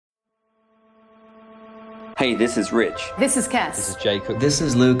Hey, this is Rich. This is Cass. This is Jacob. This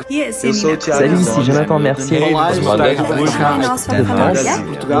is Luke. Yes, Eu sou o Tiago. Salut, ici Jonathan Mercier. Olá, eu sou o Tiago.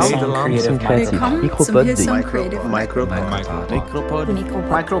 Micropod de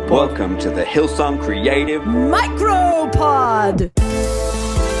Micropod. Welcome to the Hillsong Creative Micropod.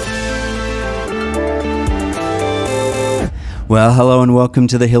 Well, hello and welcome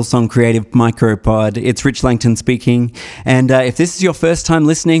to the Hillsong Creative Micropod. It's Rich Langton speaking. And if this is your first time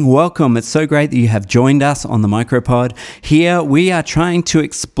listening, welcome. It's so great that you have joined us on the Micropod. Here we are trying to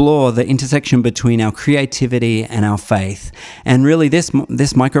explore the intersection between our creativity and our faith. And really this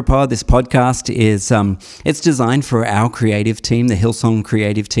Micropod, this podcast is it's designed for our creative team, the Hillsong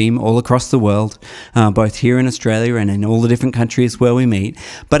Creative Team, all across the world, both here in Australia and in all the different countries where we meet.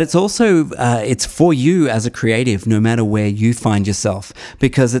 But it's also it's for you as a creative, no matter where you find yourself,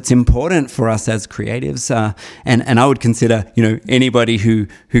 because it's important for us as creatives, and I would consider anybody who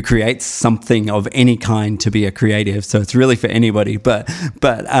creates something of any kind to be a creative. So it's really for anybody. But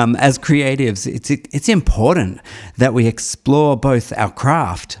as creatives, it's important that we explore both our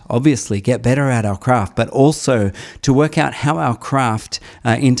craft, obviously get better at our craft, but also to work out how our craft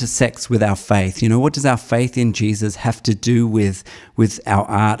intersects with our faith. What does our faith in Jesus have to do with our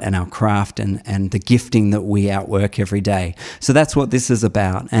art and our craft and the gifting that we outwork every day? So that's what this is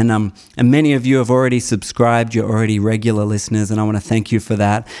about. And many of you have already subscribed. You're already regular listeners, and I want to thank you for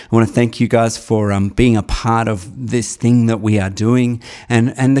that. I want to thank you guys for being a part of this thing that we are doing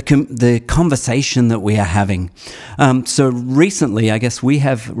and the conversation that we are having. So recently, I guess we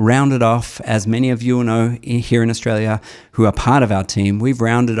have rounded off, as many of you know here in Australia who are part of our team, we've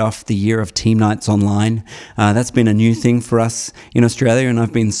rounded off the year of Team Nights Online. That's been a new thing for us in Australia, and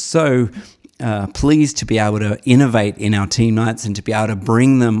I've been so pleased to be able to innovate in our team nights and to be able to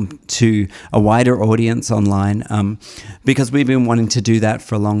bring them to a wider audience online, because we've been wanting to do that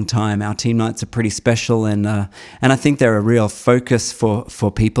for a long time. Our team nights are pretty special, and I think they're a real focus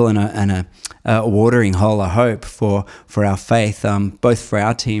for people and a watering hole of hope for our faith, both for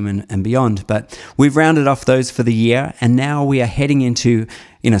our team and beyond. But we've rounded off those for the year, and now we are heading into,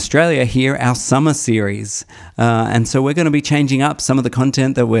 in Australia here, our summer series. And so we're going to be changing up some of the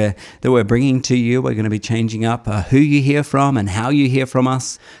content that we're bringing to you. We're going to be changing up who you hear from and how you hear from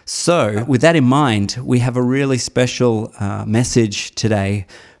us. So with that in mind, we have a really special message today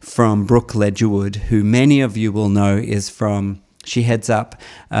from Brooke Ledgerwood, who many of you will know she heads up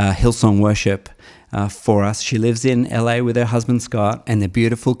Hillsong Worship for us. She lives in LA with her husband Scott and their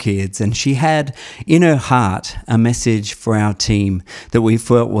beautiful kids, and she had in her heart a message for our team that we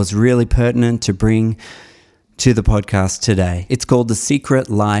felt was really pertinent to bring to the podcast today. It's called The Secret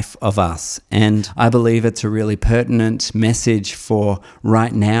Life of Us, and I believe it's a really pertinent message for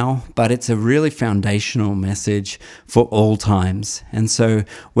right now, but it's a really foundational message for all times. And so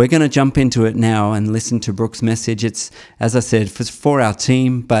we're going to jump into it now and listen to Brooke's message. It's, as I said, for our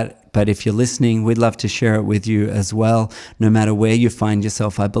team, but if you're listening, we'd love to share it with you as well. No matter where you find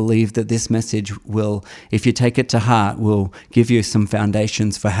yourself, I believe that this message will, if you take it to heart, will give you some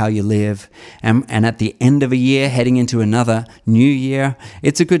foundations for how you live. And at the end of a year, heading into another new year,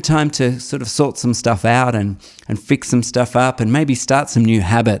 it's a good time to sort of sort some stuff out and fix some stuff up and maybe start some new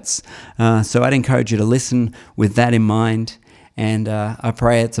habits. So I'd encourage you to listen with that in mind. And I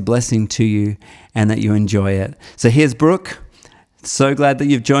pray it's a blessing to you and that you enjoy it. So here's Brooke. So glad that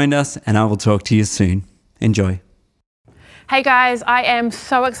you've joined us, and I will talk to you soon. Enjoy. Hey guys, I am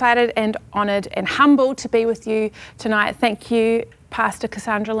so excited and honoured and humbled to be with you tonight. Thank you, Pastor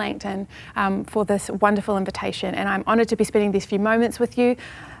Cassandra Langton, for this wonderful invitation, and I'm honoured to be spending these few moments with you.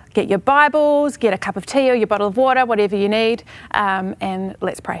 Get your Bibles, get a cup of tea or your bottle of water, whatever you need, and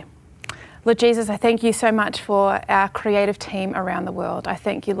let's pray. Lord Jesus, I thank you so much for our creative team around the world. I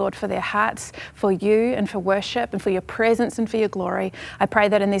thank you, Lord, for their hearts, for you and for worship and for your presence and for your glory. I pray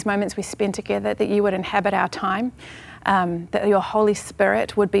that in these moments we spend together, that you would inhabit our time, that your Holy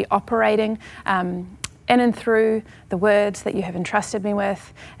Spirit would be operating in and through the words that you have entrusted me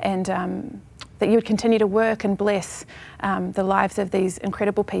with, and that you would continue to work and bless the lives of these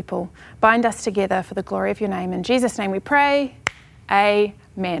incredible people. Bind us together for the glory of your name. In Jesus' name we pray.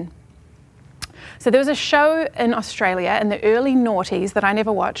 Amen. So there was a show in Australia in the early noughties that I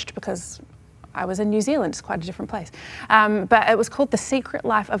never watched because I was in New Zealand. It's quite a different place. But it was called The Secret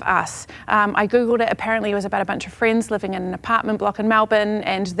Life of Us. I Googled it. Apparently it was about a bunch of friends living in an apartment block in Melbourne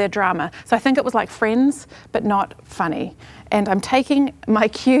and their drama. So I think it was like Friends, but not funny. And I'm taking my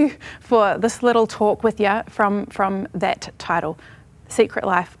cue for this little talk with you from that title, The Secret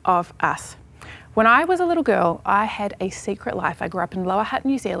Life of Us. When I was a little girl, I had a secret life. I grew up in Lower Hutt,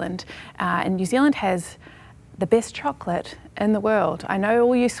 New Zealand, and New Zealand has the best chocolate in the world. I know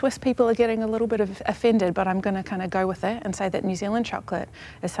all you Swiss people are getting a little bit offended, but I'm going to kind of go with it and say that New Zealand chocolate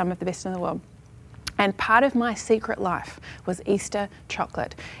is some of the best in the world. And part of my secret life was Easter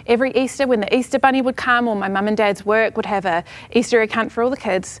chocolate. Every Easter, when the Easter bunny would come, or my mum and dad's work would have a Easter egg hunt for all the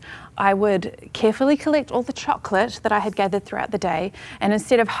kids, I would carefully collect all the chocolate that I had gathered throughout the day, and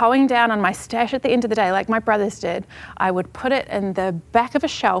instead of hoeing down on my stash at the end of the day like my brothers did, I would put it in the back of a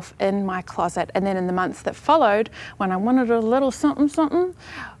shelf in my closet. And then in the months that followed, when I wanted a little something,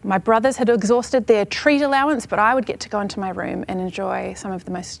 my brothers had exhausted their treat allowance, but I would get to go into my room and enjoy some of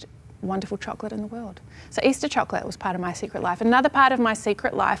the most wonderful chocolate in the world. So Easter chocolate was part of my secret life. Another part of my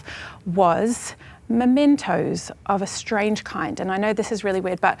secret life was mementos of a strange kind. And I know this is really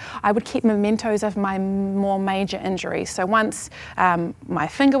weird, but I would keep mementos of my more major injuries. So once my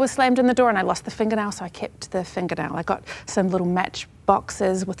finger was slammed in the door and I lost the fingernail, so I kept the fingernail. I got some little match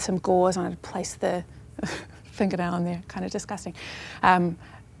boxes with some gauze and I'd place the fingernail in there. Kind of disgusting.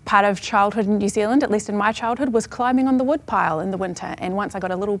 Part of childhood in New Zealand, at least in my childhood, was climbing on the wood pile in the winter. And once I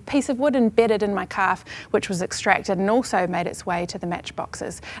got a little piece of wood embedded in my calf, which was extracted and also made its way to the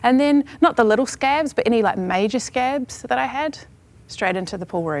matchboxes. And then, not the little scabs, but any like major scabs that I had, straight into the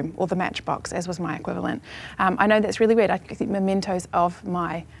pool room or the matchbox, as was my equivalent. I know that's really weird. I keep mementos of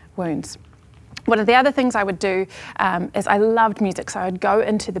my wounds. One of the other things I would do is I loved music, so I'd go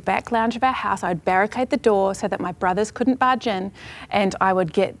into the back lounge of our house, I'd barricade the door so that my brothers couldn't barge in, and I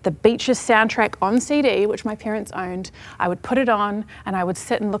would get the Beaches soundtrack on CD, which my parents owned. I would put it on and I would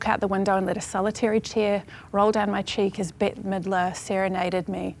sit and look out the window and let a solitary tear roll down my cheek as Bette Midler serenaded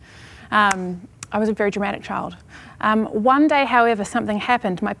me. I was a very dramatic child. One day, however, something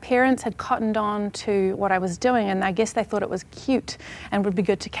happened. My parents had cottoned on to what I was doing, and I guess they thought it was cute and would be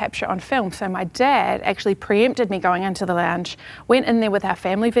good to capture on film. So my dad actually preempted me going into the lounge, went in there with our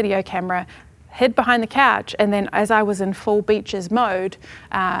family video camera, hid behind the couch, and then as I was in full Beaches mode,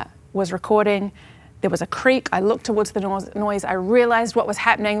 was recording. There was a creak. I looked towards the noise. I realized what was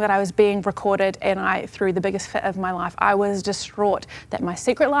happening, that I was being recorded, and I threw the biggest fit of my life. I was distraught that my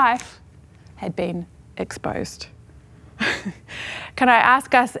secret life had been exposed. Can I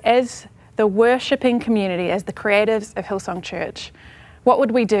ask us, as the worshipping community, as the creatives of Hillsong Church, what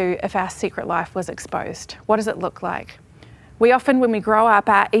would we do if our secret life was exposed? What does it look like? We often, when we grow up,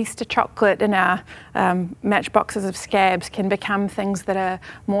 our Easter chocolate and our matchboxes of scabs can become things that are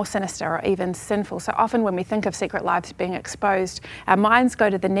more sinister or even sinful. So often when we think of secret lives being exposed, our minds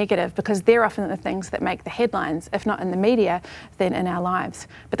go to the negative because they're often the things that make the headlines, if not in the media, then in our lives.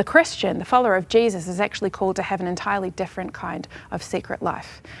 But the Christian, the follower of Jesus, is actually called to have an entirely different kind of secret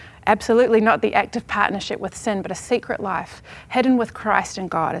life. Absolutely not the active partnership with sin, but a secret life hidden with Christ and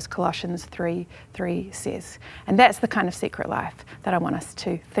God, as Colossians 3:3 says. And that's the kind of secret life that I want us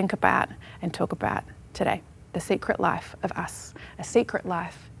to think about and talk about today. The secret life of us, a secret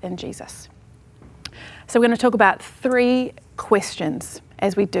life in Jesus. So we're going to talk about 3 questions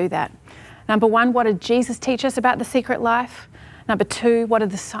as we do that. Number 1, what did Jesus teach us about the secret life? Number 2, what are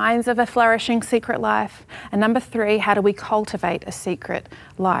the signs of a flourishing secret life? And number 3, how do we cultivate a secret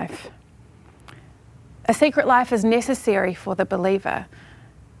life? A secret life is necessary for the believer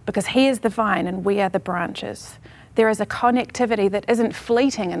because he is the vine and we are the branches. There is a connectivity that isn't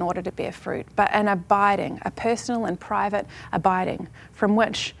fleeting in order to bear fruit, but an abiding, a personal and private abiding from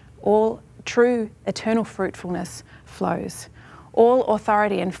which all true eternal fruitfulness flows. All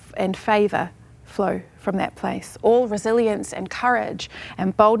authority and favour flow from that place. All resilience and courage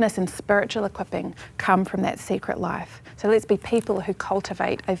and boldness and spiritual equipping come from that secret life. So let's be people who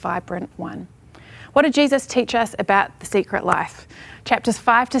cultivate a vibrant one. What did Jesus teach us about the secret life? Chapters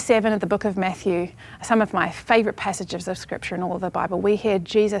 5 to 7 of the book of Matthew are some of my favourite passages of scripture in all of the Bible. We hear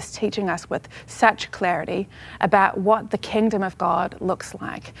Jesus teaching us with such clarity about what the kingdom of God looks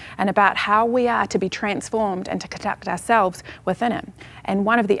like and about how we are to be transformed and to conduct ourselves within it. And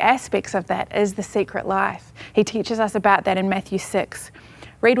one of the aspects of that is the secret life. He teaches us about that in Matthew 6.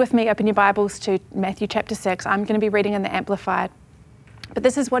 Read with me, open your Bibles to Matthew chapter 6. I'm going to be reading in the Amplified. But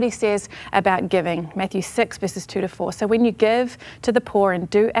this is what he says about giving, Matthew 6, verses 2 to 4. So when you give to the poor and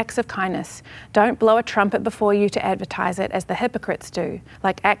do acts of kindness, don't blow a trumpet before you to advertise it as the hypocrites do,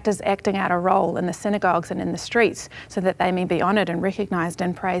 like actors acting out a role in the synagogues and in the streets, so that they may be honoured and recognised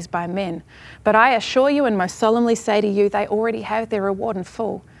and praised by men. But I assure you and most solemnly say to you, they already have their reward in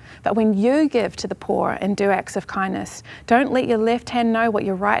full. But when you give to the poor and do acts of kindness, don't let your left hand know what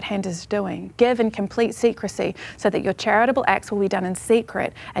your right hand is doing. Give in complete secrecy so that your charitable acts will be done in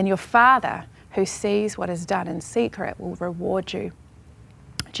secret, and your Father who sees what is done in secret will reward you.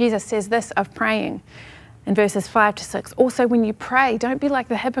 Jesus says this of praying. In verses 5 to 6, also when you pray, don't be like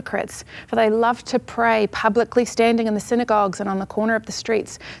the hypocrites, for they love to pray publicly, standing in the synagogues and on the corner of the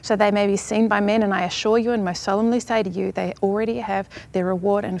streets, so they may be seen by men. And I assure you and most solemnly say to you, they already have their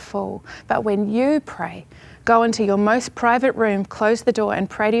reward in full. But when you pray, go into your most private room, close the door, and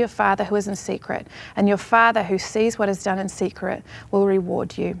pray to your Father who is in secret. And your Father who sees what is done in secret will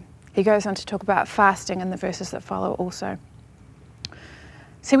reward you. He goes on to talk about fasting in the verses that follow also.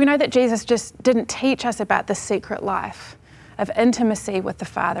 See, we know that Jesus just didn't teach us about the secret life of intimacy with the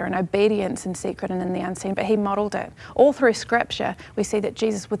Father and obedience in secret and in the unseen, but he modeled it. All through Scripture, we see that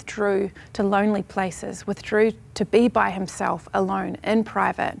Jesus withdrew to lonely places, withdrew to be by himself alone in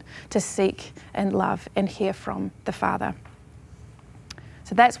private, to seek and love and hear from the Father.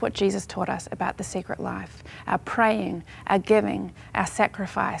 So that's what Jesus taught us about the secret life, our praying, our giving, our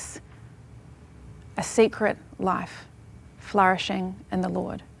sacrifice, a secret life, flourishing in the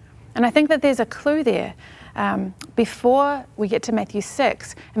Lord. And I think that there's a clue there. Before we get to Matthew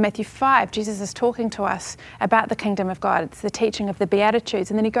 6, in Matthew 5, Jesus is talking to us about the kingdom of God. It's the teaching of the Beatitudes.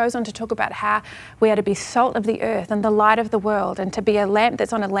 And then he goes on to talk about how we are to be salt of the earth and the light of the world, and to be a lamp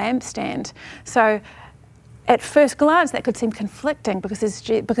that's on a lampstand. So at first glance, that could seem conflicting because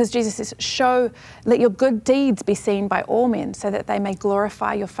Jesus says, let your good deeds be seen by all men so that they may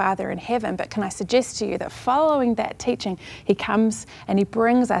glorify your Father in heaven. But can I suggest to you that following that teaching, he comes and he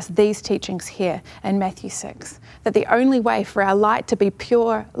brings us these teachings here in Matthew 6, that the only way for our light to be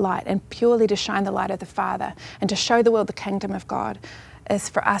pure light and purely to shine the light of the Father and to show the world the kingdom of God is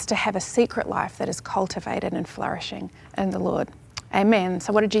for us to have a secret life that is cultivated and flourishing in the Lord. Amen.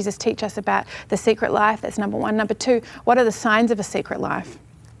 So what did Jesus teach us about the secret life? That's number one. Number two, what are the signs of a secret life?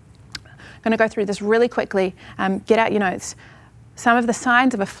 I'm going to go through this really quickly. Get out your notes. Some of the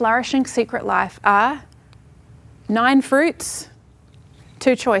signs of a flourishing secret life are 9 fruits,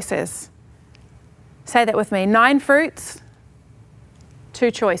 2 choices. Say that with me. 9 fruits,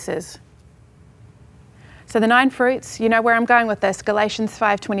 2 choices. So the 9 fruits, you know where I'm going with this, Galatians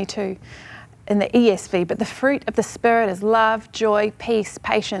 5:22. In the ESV, but the fruit of the Spirit is love, joy, peace,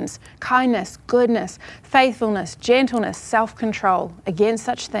 patience, kindness, goodness, faithfulness, gentleness, self-control. Against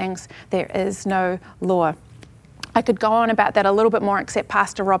such things there is no law. I could go on about that a little bit more, except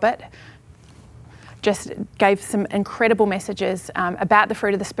Pastor Robert just gave some incredible messages about the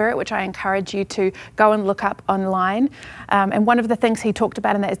fruit of the Spirit, which I encourage you to go and look up online. And one of the things he talked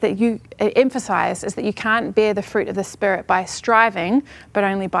about in that is that you can't bear the fruit of the Spirit by striving, but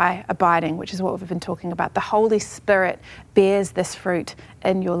only by abiding, which is what we've been talking about. The Holy Spirit bears this fruit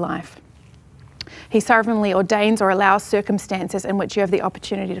in your life. He sovereignly ordains or allows circumstances in which you have the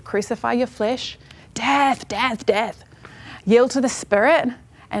opportunity to crucify your flesh, death, yield to the Spirit,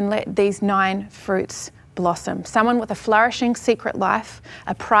 and let these 9 fruits blossom. Someone with a flourishing secret life,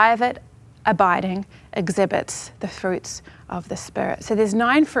 a private abiding, exhibits the fruits of the Spirit. So there's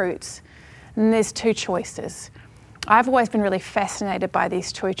 9 fruits and there's 2 choices. I've always been really fascinated by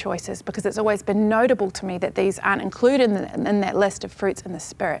these 2 choices because it's always been notable to me that these aren't included in that list of fruits in the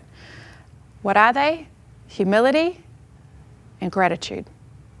Spirit. What are they? Humility and gratitude.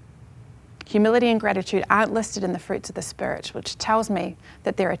 Humility and gratitude aren't listed in the fruits of the Spirit, which tells me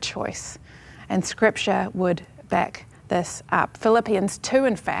that they're a choice. And Scripture would back this up. Philippians 2,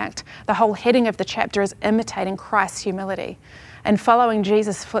 in fact, the whole heading of the chapter is imitating Christ's humility. And following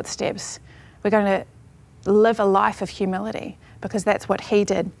Jesus' footsteps, we're going to live a life of humility because that's what he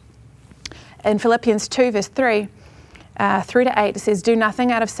did. In Philippians 2, verse 3, 3 to 8, it says, do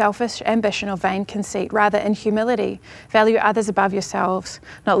nothing out of selfish ambition or vain conceit. Rather, in humility, value others above yourselves,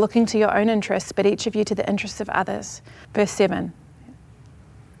 not looking to your own interests, but each of you to the interests of others. Verse 7,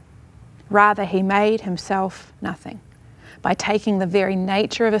 rather, he made himself nothing by taking the very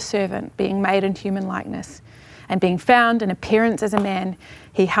nature of a servant, being made in human likeness, and being found in appearance as a man,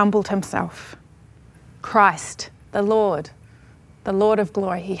 he humbled himself. Christ, the Lord of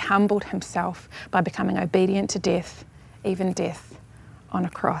glory, he humbled himself by becoming obedient to death, even death on a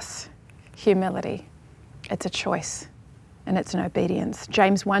cross. Humility, it's a choice and it's an obedience.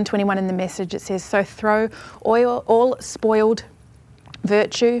 James 1:21 in the Message, it says, so throw all spoiled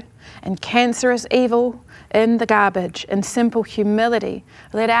virtue and cancerous evil in the garbage. In simple humility,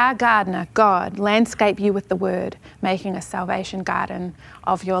 let our gardener, God, landscape you with the word, making a salvation garden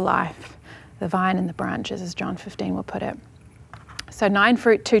of your life. The vine and the branches, as John 15 will put it. So 9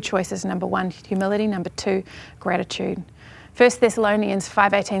 fruit, 2 choices. Number 1, humility. Number 2, gratitude. 1 Thessalonians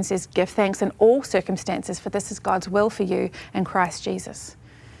 5:18 says, give thanks in all circumstances, for this is God's will for you in Christ Jesus.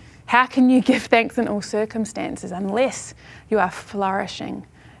 How can you give thanks in all circumstances unless you are flourishing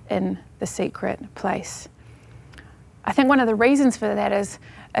in the secret place? I think one of the reasons for that is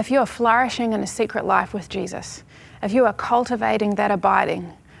if you are flourishing in a secret life with Jesus, if you are cultivating that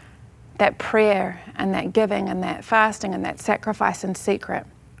abiding, that prayer and that giving and that fasting and that sacrifice in secret,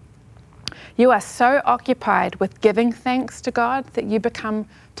 you are so occupied with giving thanks to God that you become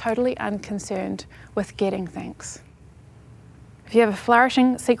totally unconcerned with getting thanks. If you have a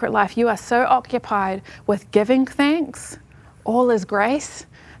flourishing secret life, you are so occupied with giving thanks, all is grace,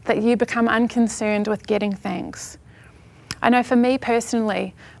 that you become unconcerned with getting thanks. I know for me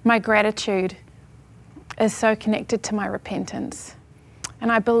personally, my gratitude is so connected to my repentance.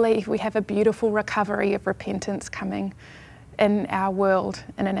 And I believe we have a beautiful recovery of repentance coming in our world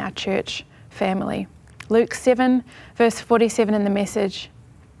and in our church family. Luke 7, verse 47 in the Message,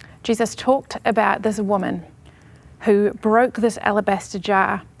 Jesus talked about this woman who broke this alabaster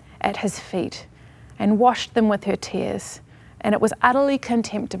jar at his feet and washed them with her tears. And it was utterly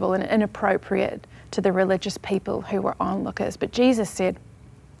contemptible and inappropriate to the religious people who were onlookers. But Jesus said,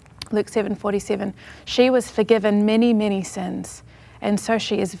 Luke 7:47, she was forgiven many, many sins, and so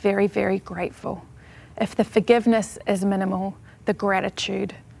she is very, very grateful. If the forgiveness is minimal, the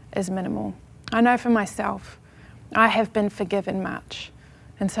gratitude is minimal. I know for myself, I have been forgiven much,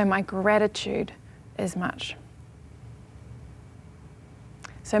 and so my gratitude is much.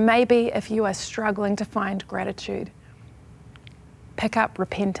 So maybe if you are struggling to find gratitude, pick up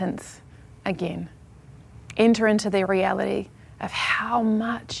repentance again. Enter into the reality of how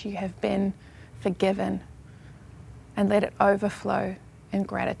much you have been forgiven and let it overflow in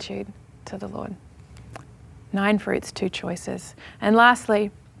gratitude to the Lord. 9 fruits, 2 choices. And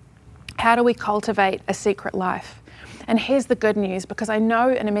lastly, how do we cultivate a secret life? And here's the good news, because I know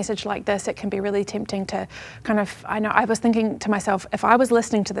in a message like this, it can be really tempting to I was thinking to myself, if I was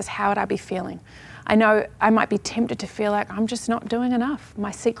listening to this, how would I be feeling? I know I might be tempted to feel like I'm just not doing enough. My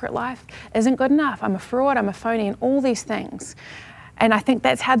secret life isn't good enough. I'm a fraud, I'm a phony, and all these things. And I think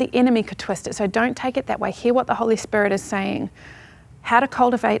that's how the enemy could twist it. So don't take it that way. Hear what the Holy Spirit is saying. How to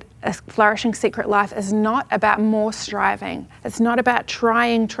cultivate a flourishing secret life is not about more striving. It's not about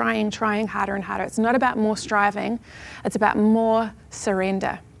trying harder and harder. It's not about more striving. It's about more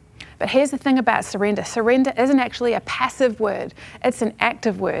surrender. But here's the thing about surrender. Surrender isn't actually a passive word. It's an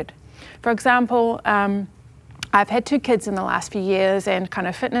active word. For example, I've had 2 kids in the last few years, and kind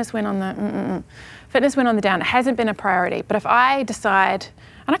of fitness went on the down. It hasn't been a priority. But if I decide,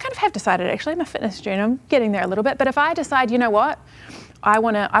 and I kind of have decided actually, I'm a fitness journey, I'm getting there a little bit, but if I decide, you know what, I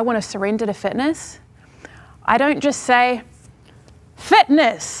want to surrender to fitness, I don't just say,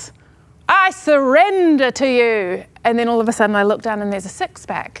 fitness, I surrender to you, and then all of a sudden I look down and there's a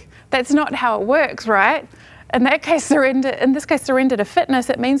 6-pack. That's not how it works, right? In this case, surrender to fitness,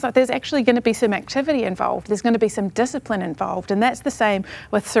 it means like there's actually going to be some activity involved. There's going to be some discipline involved, and that's the same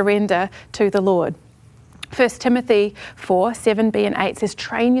with surrender to the Lord. 1 Timothy 4, 7b and 8 says,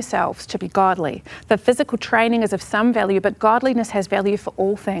 train yourselves to be godly. The physical training is of some value, but godliness has value for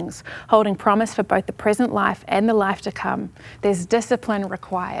all things, holding promise for both the present life and the life to come. There's discipline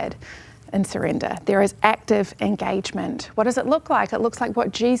required in surrender. There is active engagement. What does it look like? It looks like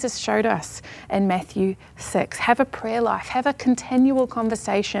what Jesus showed us in Matthew 6. Have a prayer life. Have a continual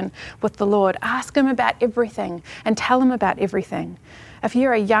conversation with the Lord. Ask Him about everything and tell Him about everything. If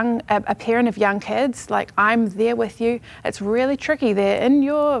you're a parent of young kids, like I'm there with you, it's really tricky. They're in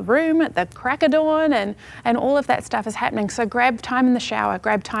your room at the crack of dawn and all of that stuff is happening. So grab time in the shower,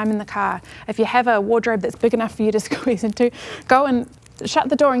 grab time in the car. If you have a wardrobe that's big enough for you to squeeze into, go and shut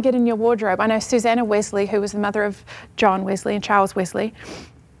the door and get in your wardrobe. I know Susanna Wesley, who was the mother of John Wesley and Charles Wesley,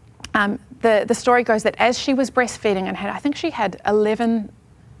 the story goes that as she was breastfeeding and I think she had 11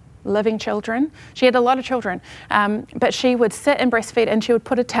 living children. She had a lot of children, but she would sit and breastfeed and she would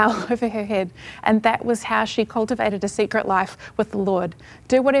put a towel over her head. And that was how she cultivated a secret life with the Lord.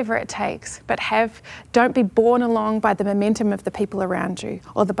 Do whatever it takes, but don't be borne along by the momentum of the people around you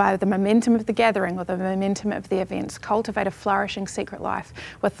or by the momentum of the gathering or the momentum of the events. Cultivate a flourishing secret life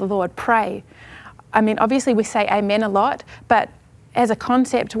with the Lord. Pray. I mean, obviously we say amen a lot, but as a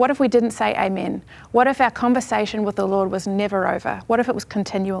concept, what if we didn't say amen? What if our conversation with the Lord was never over? What if it was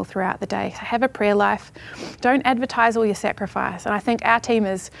continual throughout the day? So have a prayer life. Don't advertise all your sacrifice. And I think our team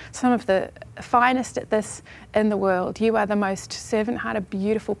is some of the finest at this in the world. You are the most servant-hearted,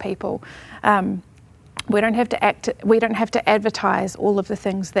 beautiful people. We don't have to advertise all of the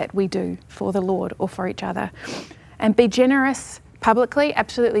things that we do for the Lord or for each other. And be generous. Publicly,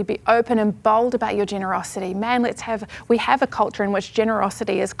 absolutely be open and bold about your generosity. Man, we have a culture in which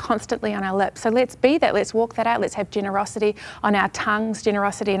generosity is constantly on our lips. So let's be that, let's walk that out. Let's have generosity on our tongues,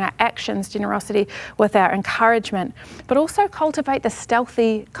 generosity in our actions, generosity with our encouragement, but also cultivate the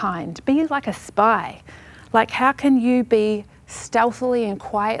stealthy kind. Be like a spy. Like, how can you be stealthily and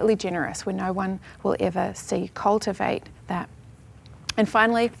quietly generous when no one will ever see? Cultivate that. And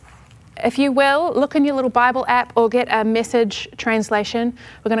finally, if you will, look in your little Bible app or get a Message translation.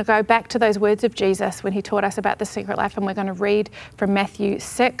 We're going to go back to those words of Jesus when he taught us about the secret life, and we're going to read from Matthew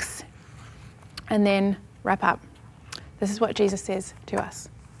 6 and then wrap up. This is what Jesus says to us.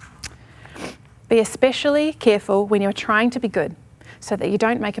 Be especially careful when you're trying to be good, so that you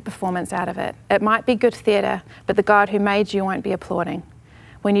don't make a performance out of it. It might be good theatre, but the God who made you won't be applauding.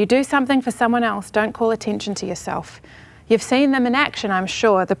 When you do something for someone else, don't call attention to yourself. You've seen them in action, I'm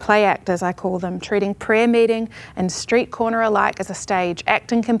sure, the play actors, I call them, treating prayer meeting and street corner alike as a stage,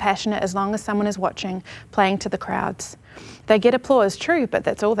 acting compassionate as long as someone is watching, playing to the crowds. They get applause, true, but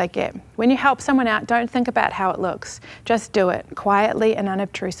that's all they get. When you help someone out, don't think about how it looks. Just do it, quietly and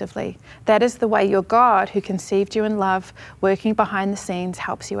unobtrusively. That is the way your God, who conceived you in love, working behind the scenes,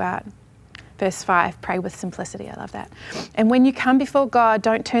 helps you out. Verse 5, pray with simplicity. I love that. And when you come before God,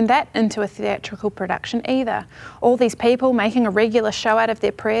 don't turn that into a theatrical production either. All these people making a regular show out of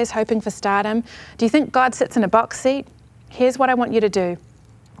their prayers, hoping for stardom. Do you think God sits in a box seat? Here's what I want you to do.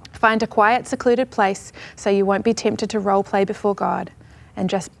 Find a quiet, secluded place so you won't be tempted to role play before God, and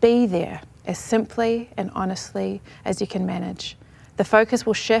just be there as simply and honestly as you can manage. The focus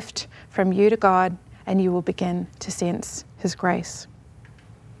will shift from you to God, and you will begin to sense His grace.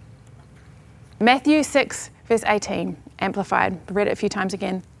 Matthew 6, verse 18, Amplified. Read it a few times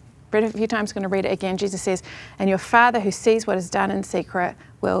again. Read it a few times, going to read it again. Jesus says, and your Father who sees what is done in secret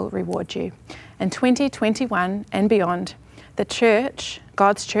will reward you. In 2021 and beyond, the church,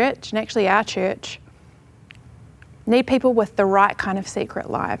 God's church, and actually our church, need people with the right kind of secret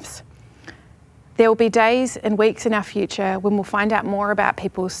lives. There will be days and weeks in our future when we'll find out more about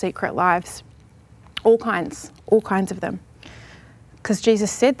people's secret lives. All kinds of them. Because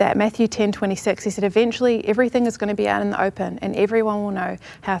Jesus said that, Matthew 10:26, he said, eventually everything is going to be out in the open and everyone will know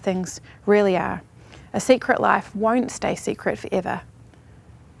how things really are. A secret life won't stay secret forever.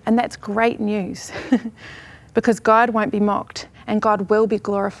 And that's great news because God won't be mocked and God will be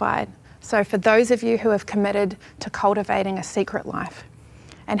glorified. So for those of you who have committed to cultivating a secret life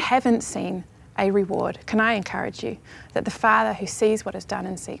and haven't seen a reward, can I encourage you that the Father who sees what is done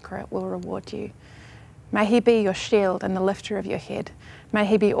in secret will reward you. May He be your shield and the lifter of your head. May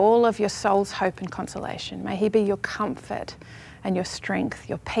He be all of your soul's hope and consolation. May He be your comfort and your strength,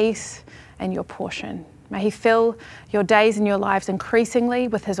 your peace and your portion. May He fill your days and your lives increasingly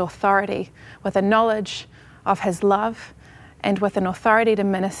with His authority, with a knowledge of His love, and with an authority to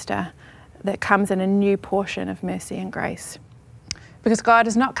minister that comes in a new portion of mercy and grace. Because God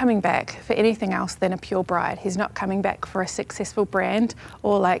is not coming back for anything else than a pure bride. He's not coming back for a successful brand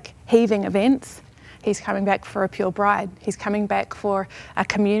or like heaving events. He's coming back for a pure bride. He's coming back for a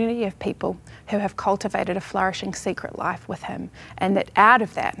community of people who have cultivated a flourishing secret life with Him, and that out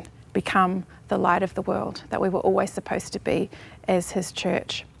of that become the light of the world that we were always supposed to be as His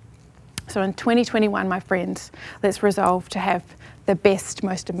church. So in 2021, my friends, let's resolve to have the best,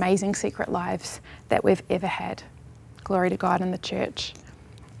 most amazing secret lives that we've ever had. Glory to God in the church.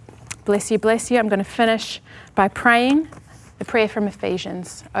 Bless you, bless you. I'm going to finish by praying the prayer from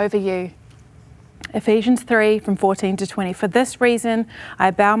Ephesians over you. Ephesians 3 from 14 to 20. For this reason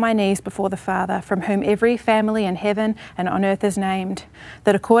I bow my knees before the Father, from whom every family in heaven and on earth is named,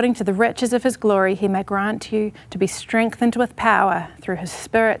 that according to the riches of His glory He may grant you to be strengthened with power through His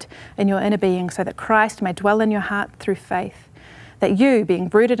Spirit in your inner being, so that Christ may dwell in your heart through faith. That you, being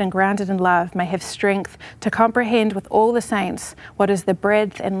rooted and grounded in love, may have strength to comprehend with all the saints what is the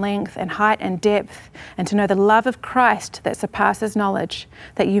breadth and length and height and depth, and to know the love of Christ that surpasses knowledge,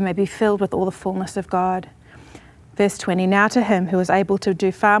 that you may be filled with all the fullness of God. Verse 20, now to Him who is able to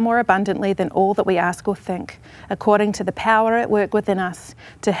do far more abundantly than all that we ask or think, according to the power at work within us,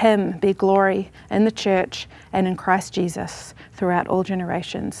 to Him be glory in the church and in Christ Jesus throughout all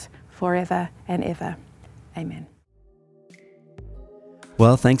generations, forever and ever. Amen.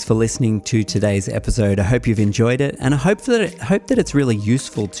 Well, thanks for listening to today's episode. I hope you've enjoyed it, and I hope that it's really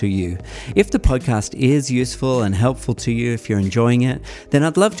useful to you. If the podcast is useful and helpful to you, if you're enjoying it, then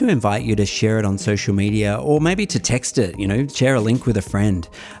I'd love to invite you to share it on social media, or maybe to text it, share a link with a friend.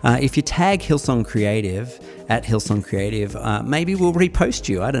 If you tag Hillsong Creative at Hillsong Creative, maybe we'll repost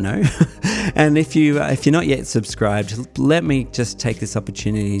you, I don't know. And if you're not yet subscribed, let me just take this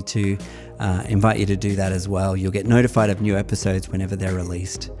opportunity to invite you to do that as well. You'll get notified of new episodes whenever they're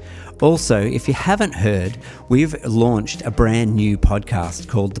released. Also, if you haven't heard, we've launched a brand new podcast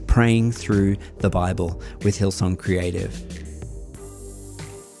called the Praying Through the Bible with Hillsong Creative.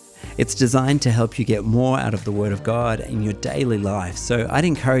 It's designed to help you get more out of the Word of God in your daily life. So I'd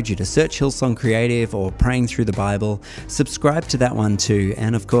encourage you to search Hillsong Creative or Praying Through the Bible. Subscribe to that one too.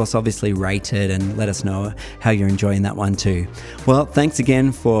 And of course, obviously rate it and let us know how you're enjoying that one too. Well, thanks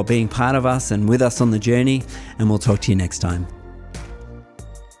again for being part of us and with us on the journey. And we'll talk to you next time.